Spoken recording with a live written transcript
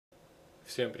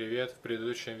Всем привет! В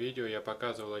предыдущем видео я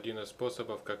показывал один из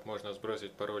способов, как можно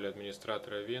сбросить пароль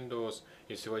администратора Windows,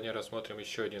 и сегодня рассмотрим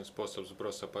еще один способ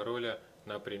сброса пароля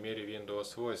на примере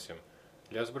Windows 8.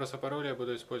 Для сброса пароля я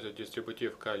буду использовать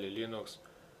дистрибутив Kali Linux.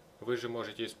 Вы же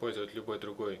можете использовать любой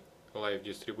другой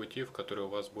Live-дистрибутив, который у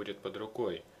вас будет под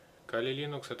рукой. Kali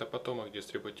Linux это потомок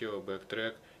дистрибутива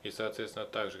Backtrack, и соответственно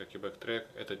так же как и Backtrack,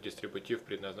 этот дистрибутив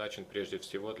предназначен прежде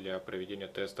всего для проведения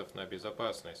тестов на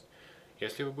безопасность.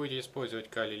 Если вы будете использовать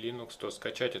Kali Linux, то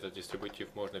скачать этот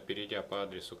дистрибутив можно, перейдя по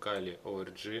адресу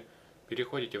kali.org,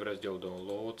 переходите в раздел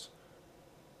Downloads,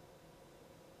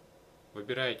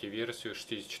 выбираете версию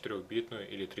 64-битную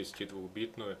или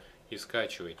 32-битную и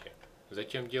скачиваете.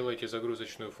 Затем делаете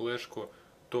загрузочную флешку.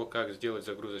 То, как сделать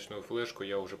загрузочную флешку,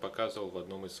 я уже показывал в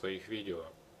одном из своих видео.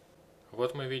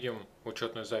 Вот мы видим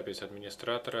учетную запись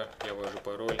администратора, я ввожу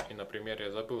пароль и, например, я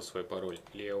забыл свой пароль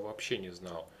или я его вообще не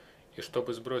знал. И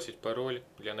чтобы сбросить пароль,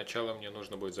 для начала мне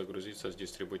нужно будет загрузиться с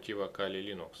дистрибутива Kali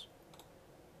Linux.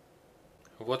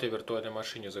 Вот я в виртуальной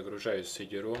машине загружаюсь с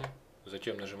CD-ROM,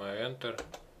 затем нажимаю Enter,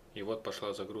 и вот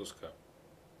пошла загрузка.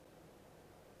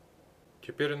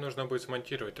 Теперь нужно будет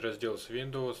смонтировать раздел с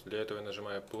Windows, для этого я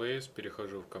нажимаю Place,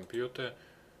 перехожу в компьютер.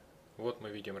 Вот мы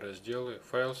видим разделы.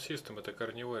 File System это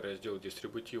корневой раздел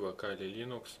дистрибутива Kali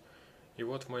Linux. И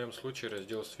вот в моем случае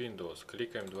раздел с Windows.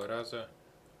 Кликаем два раза.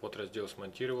 Вот раздел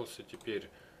смонтировался. Теперь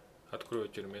открою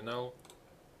терминал.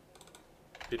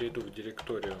 Перейду в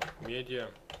директорию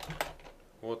Media.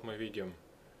 Вот мы видим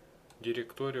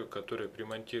директорию, в которой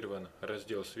примонтирован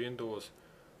раздел с Windows.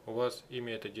 У вас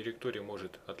имя этой директории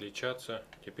может отличаться.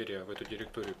 Теперь я в эту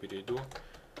директорию перейду.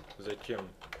 Затем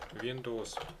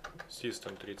Windows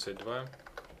System 32.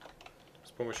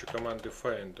 С помощью команды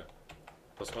Find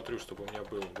посмотрю, чтобы у меня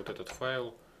был вот этот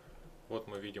файл. Вот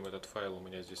мы видим, этот файл у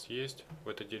меня здесь есть в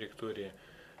этой директории.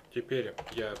 Теперь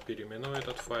я переименую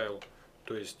этот файл,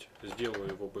 то есть сделаю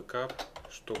его бэкап,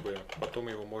 чтобы потом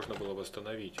его можно было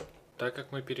восстановить. Так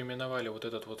как мы переименовали вот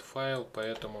этот вот файл,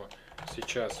 поэтому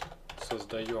сейчас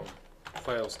создаем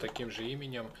файл с таким же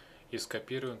именем и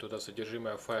скопируем туда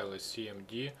содержимое файла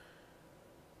cmd.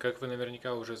 Как вы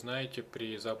наверняка уже знаете,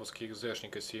 при запуске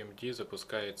экзешника cmd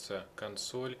запускается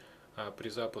консоль, а при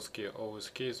запуске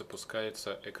OSK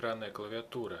запускается экранная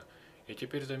клавиатура. И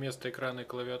теперь за место экранной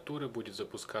клавиатуры будет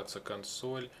запускаться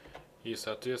консоль, и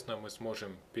соответственно мы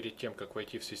сможем перед тем, как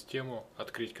войти в систему,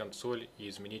 открыть консоль и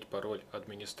изменить пароль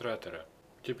администратора.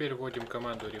 Теперь вводим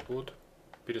команду reboot,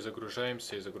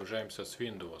 перезагружаемся и загружаемся с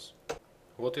Windows.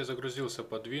 Вот я загрузился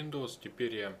под Windows,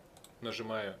 теперь я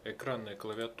нажимаю экранная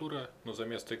клавиатура, но за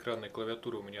место экранной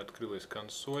клавиатуры у меня открылась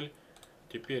консоль.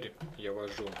 Теперь я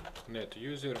ввожу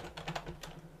NetUser,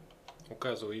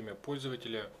 указываю имя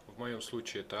пользователя, в моем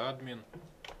случае это админ,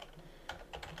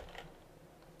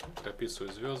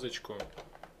 прописываю звездочку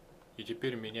и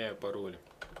теперь меняю пароль.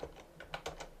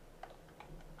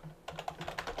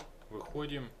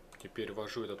 Выходим, теперь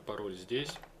ввожу этот пароль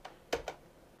здесь.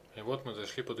 И вот мы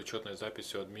зашли под учетной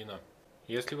записью админа.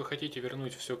 Если вы хотите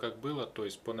вернуть все как было, то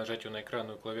есть по нажатию на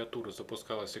экранную клавиатуру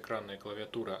запускалась экранная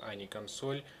клавиатура, а не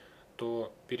консоль,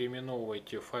 то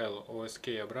переименовывайте файл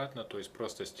OSK обратно, то есть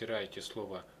просто стираете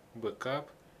слово backup.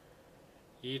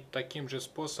 И таким же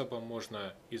способом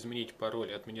можно изменить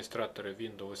пароль администратора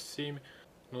Windows 7.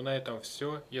 Ну на этом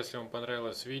все. Если вам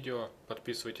понравилось видео,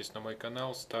 подписывайтесь на мой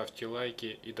канал, ставьте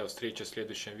лайки и до встречи в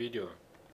следующем видео.